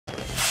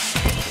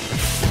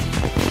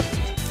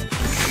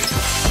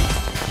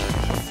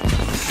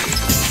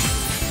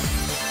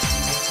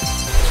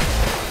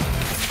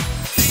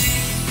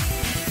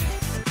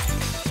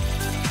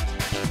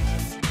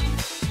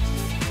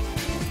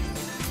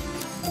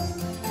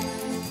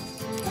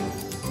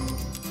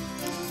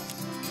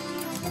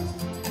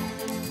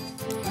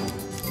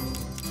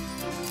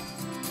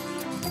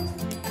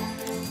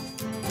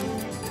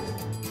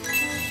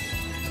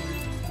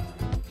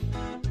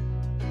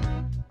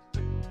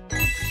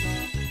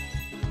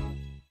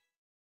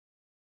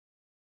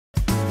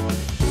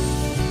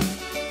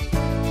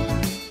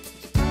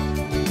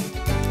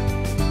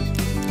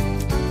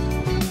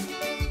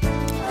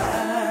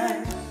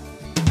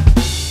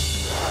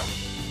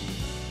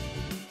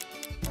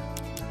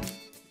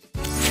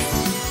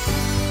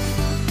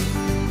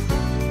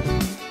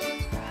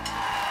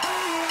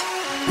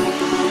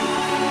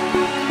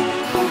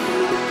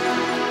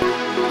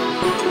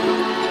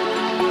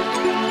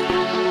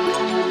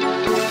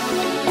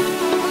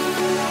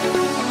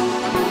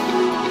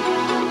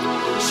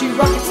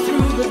rockets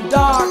through the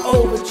dark,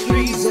 over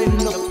trees in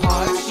the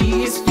park.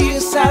 She is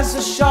fierce as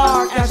a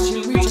shark as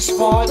she reaches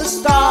for the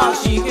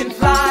stars. She can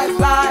fly,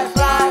 fly,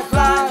 fly,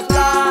 fly,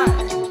 fly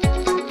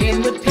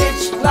in the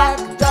pitch black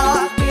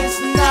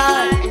darkest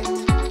night.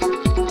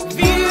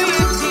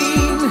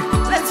 Viridine,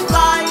 let's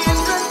fly in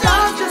the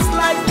dark just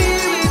like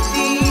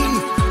Viridine.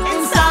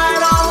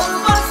 Inside all of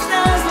us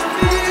there's a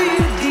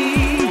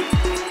Viridine.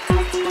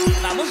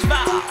 Vamos,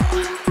 Val.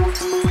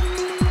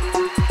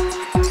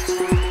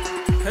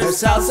 Her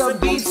salsa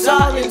beats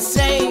are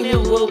insane, it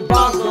will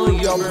boggle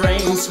your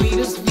brain.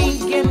 Sweetest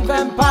vegan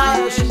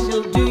vampire,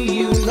 she'll do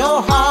you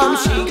no harm.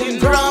 She can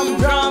drum,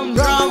 drum,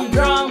 drum,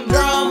 drum,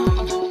 drum.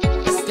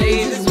 The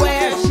stage is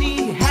where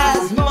she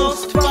has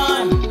most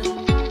fun.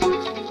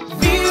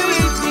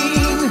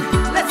 Viridine,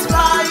 let's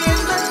fly in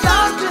the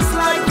dark just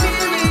like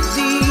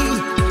Viridine.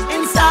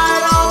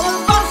 Inside all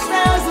of us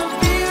there's a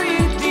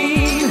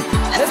Viridine.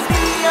 Let's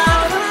be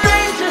out of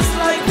range just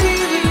like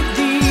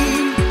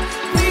Viridine.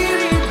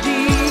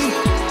 Viridine.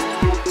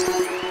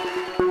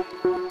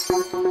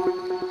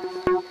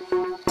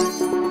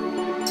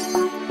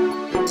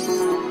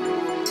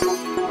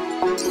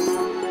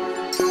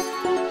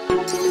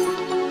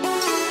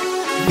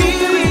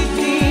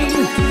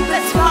 Viridine,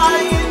 let's fly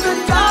in the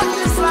dark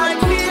just like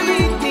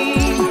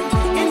Viridine.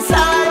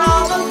 Inside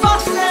all of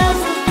us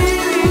there's a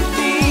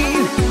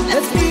Viridine.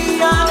 Let's be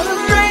out of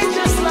range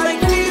just like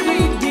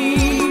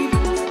Viridine.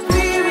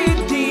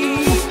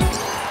 Viridine.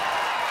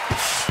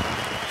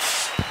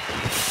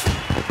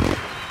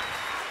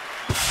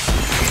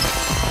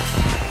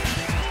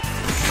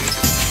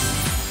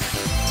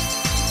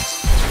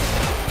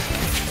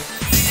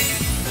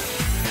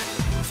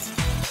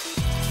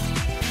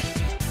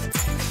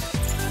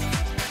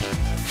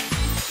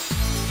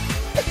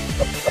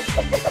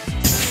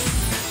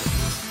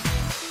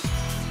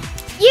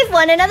 You've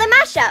won another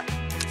mashup.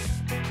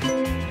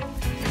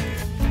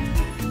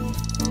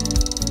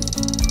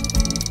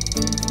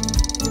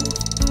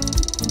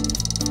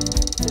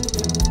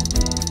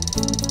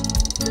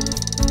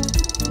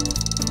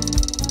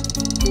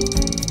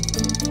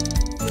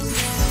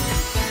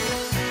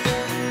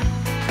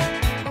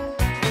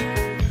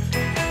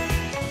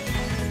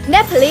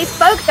 Nepalese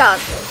folk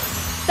dance.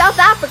 South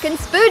African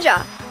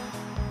spooja.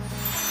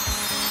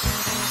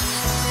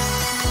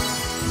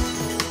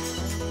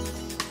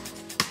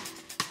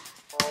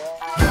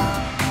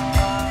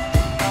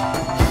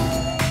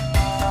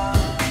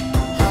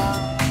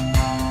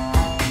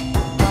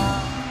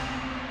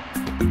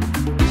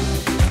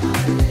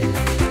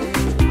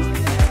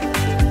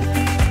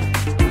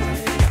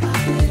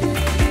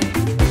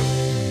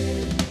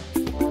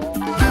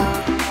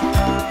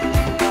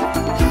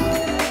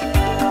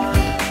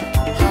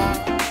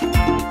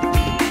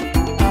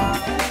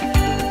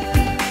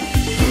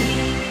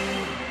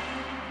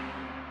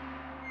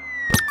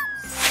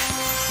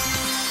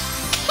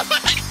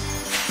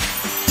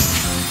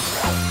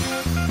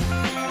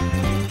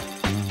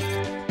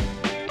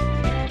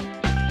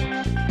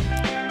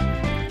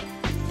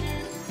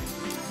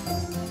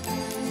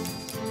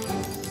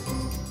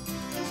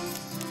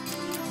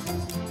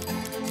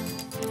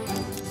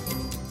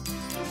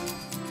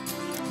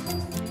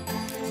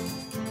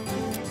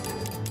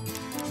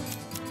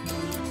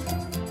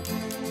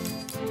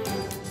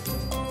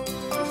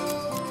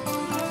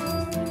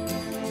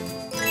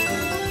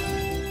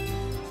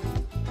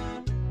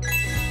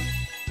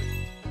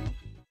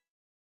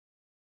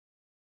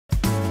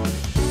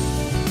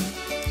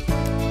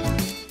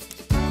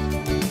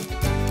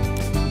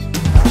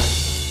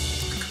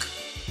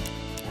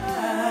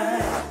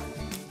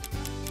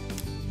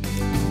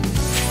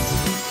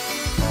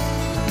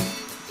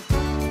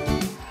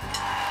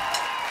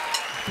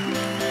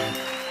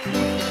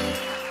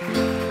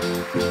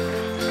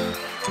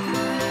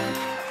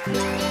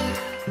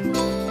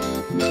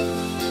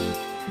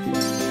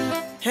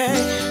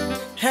 Hey,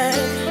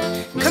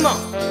 hey, come on.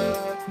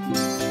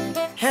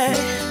 Hey,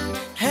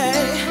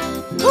 hey,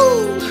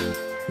 woo.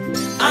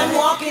 I'm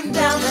walking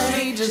down the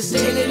street, just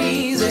taking it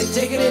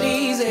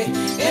easy,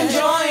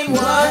 enjoying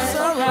what's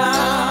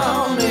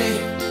around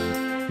me.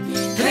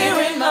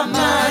 Clearing my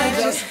mind,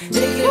 just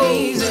take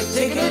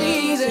it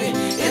easy,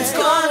 it's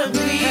gonna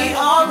be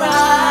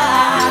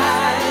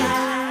alright.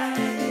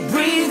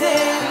 Breathe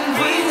in,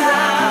 breathe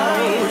out,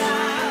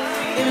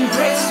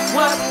 embrace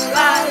what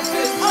life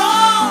is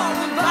all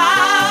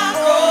about.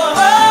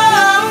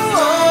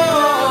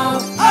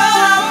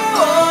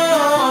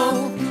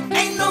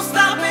 Ain't no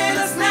stopping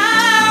us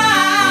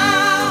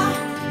now.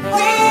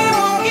 We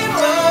won't give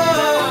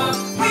up,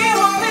 we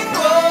won't let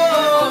go.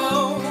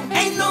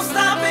 Ain't no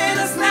stopping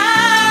us now.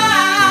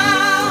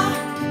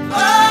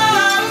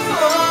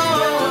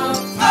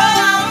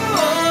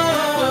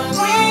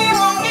 We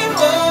won't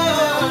give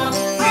up,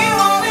 we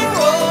won't let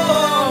go.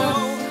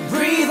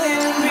 Breathe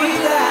in,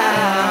 breathe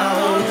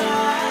out,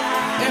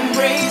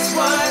 embrace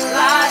what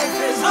life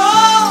is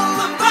all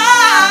about.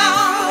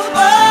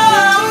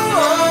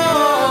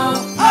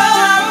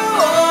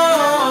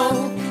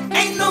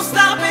 Ain't no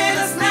stopping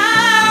us now.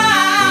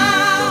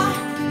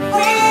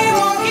 We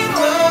won't give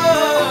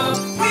up,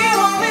 we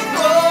won't let go.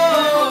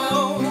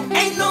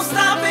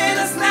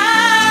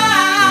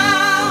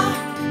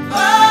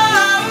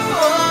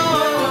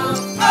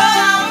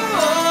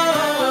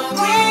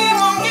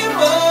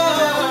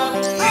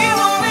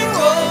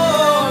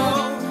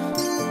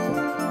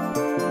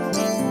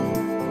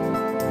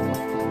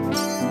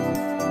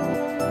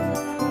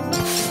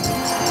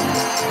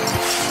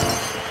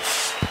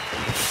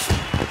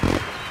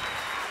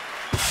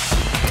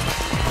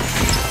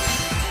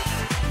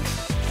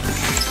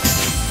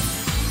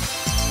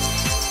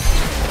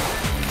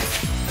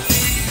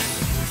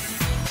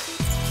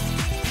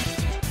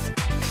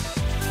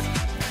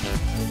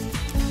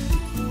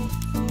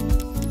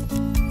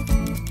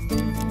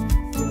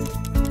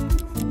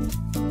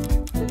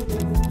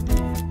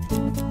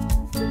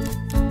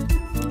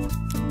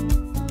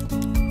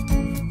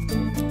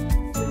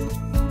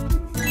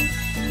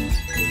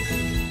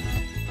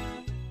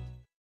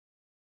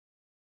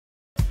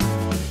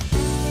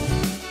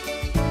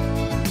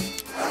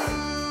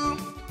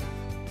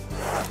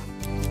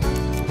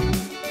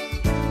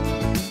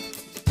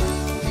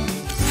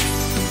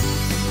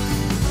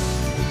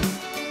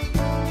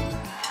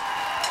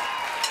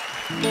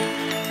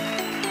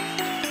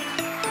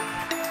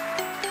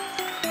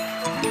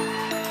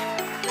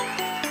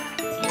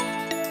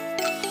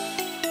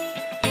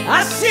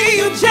 I see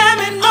you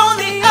jamming on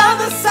the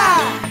other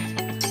side,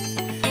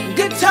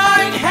 guitar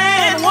in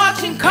hand,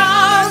 watching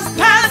cars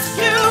pass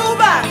you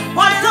by.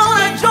 Why don't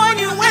I join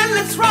you and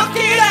let's rock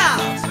it out?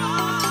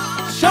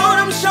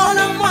 Show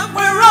them what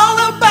we're all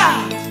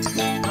about.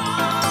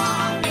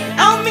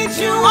 I'll meet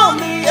you on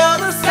the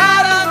other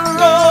side of the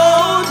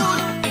road.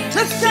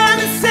 Let's jam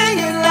and sing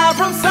it loud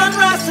from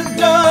sunrise to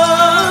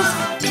dusk.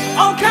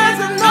 All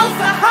kinds of notes,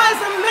 the highs,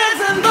 the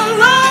mids, and the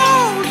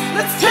lows.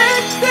 Let's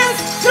take this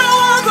show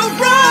on the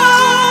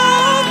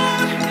road.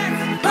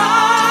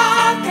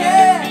 Rock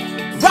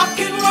it, rock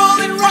and roll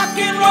it, rock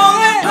and roll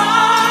it.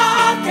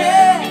 Rock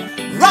it,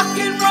 rock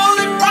and roll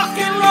it, rock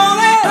and roll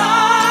it.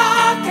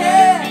 Rock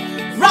it,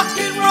 rock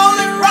and roll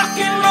it, rock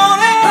and roll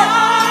it.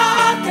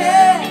 Rock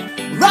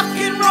it, rock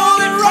and roll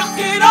it, rock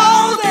it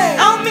all day.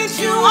 I'll meet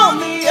you on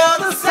the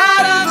other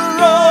side of the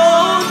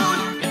road.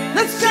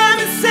 Let's jam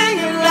and sing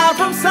it loud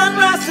from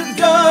sunrise to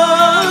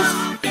dusk.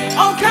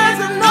 All kinds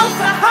of notes,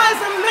 the highs,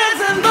 the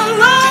mids, and the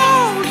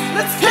lows.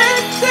 Let's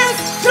take this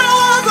show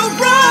on the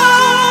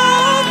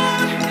road.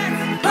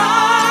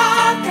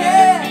 Rock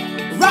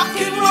it, rock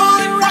and roll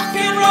it, rock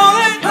and roll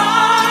it.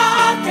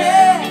 Rock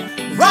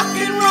it, rock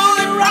and roll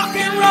it, rock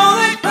and roll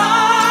it.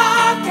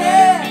 Rock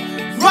it,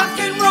 rock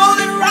and roll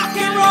it, rock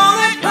and roll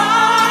it.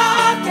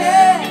 Rock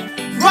it,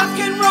 rock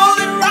and roll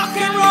it, rock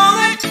and roll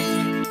it.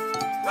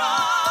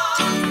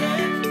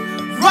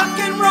 Rock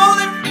and roll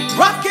it,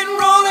 rock and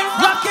roll it,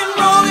 rock and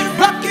roll it,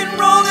 rock and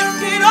roll it,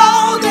 beat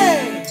all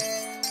day.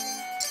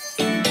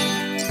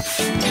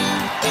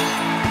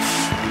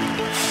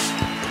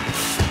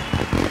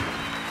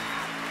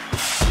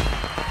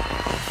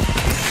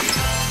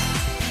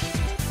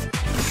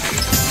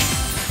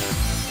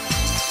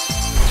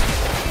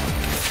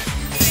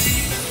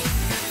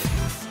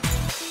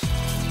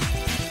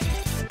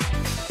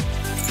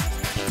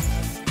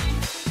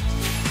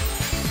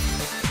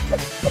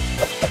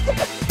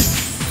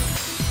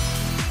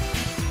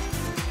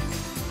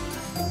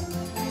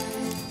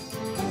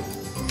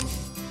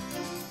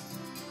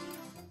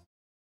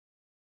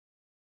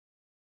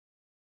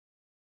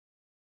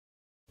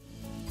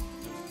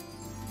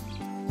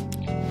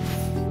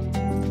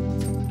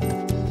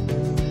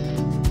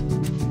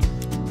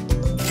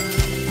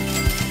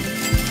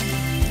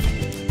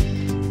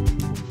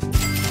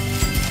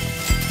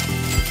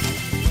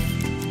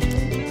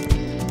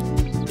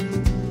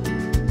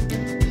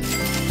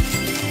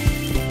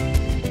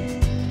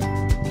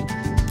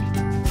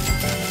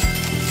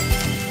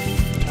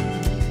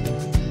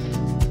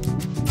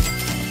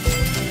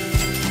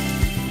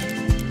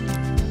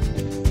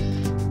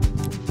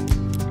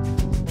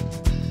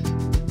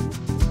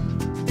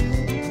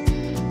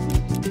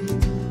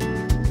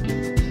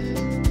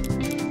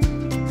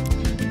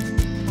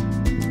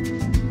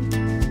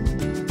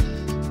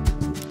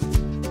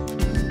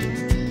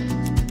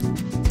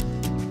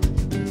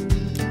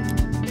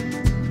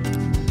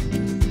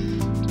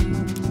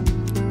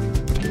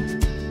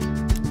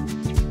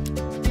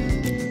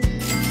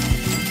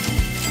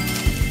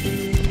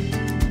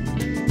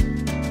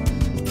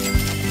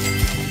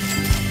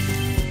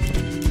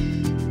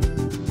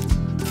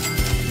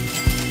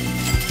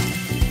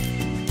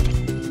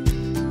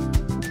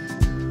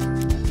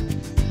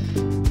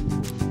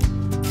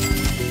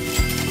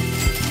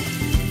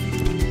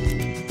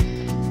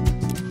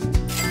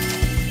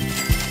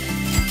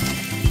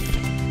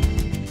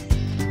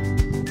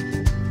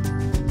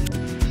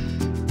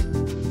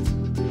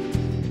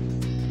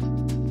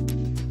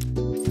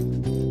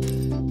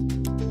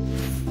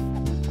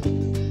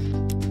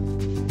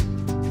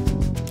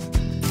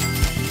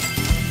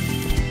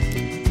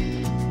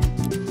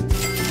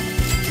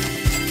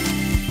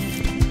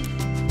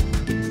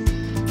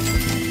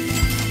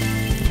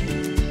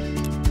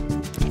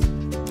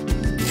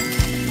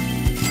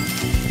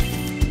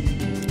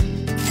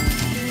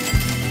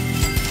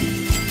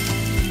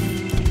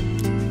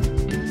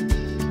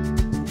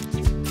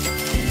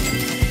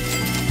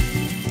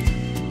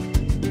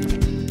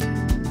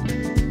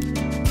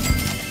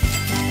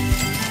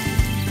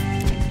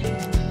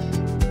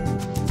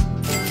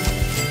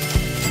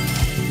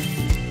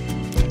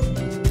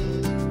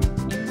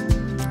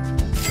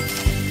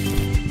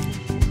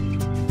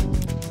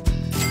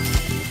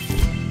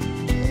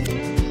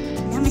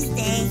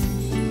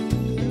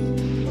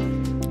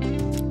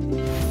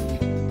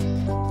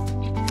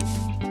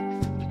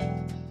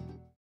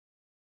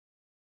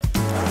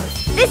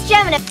 This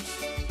Geminose.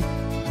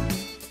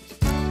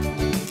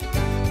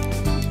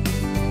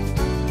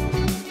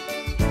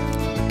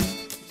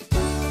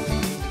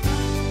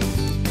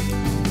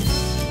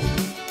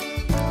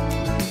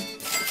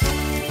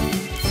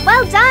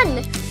 Well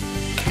done!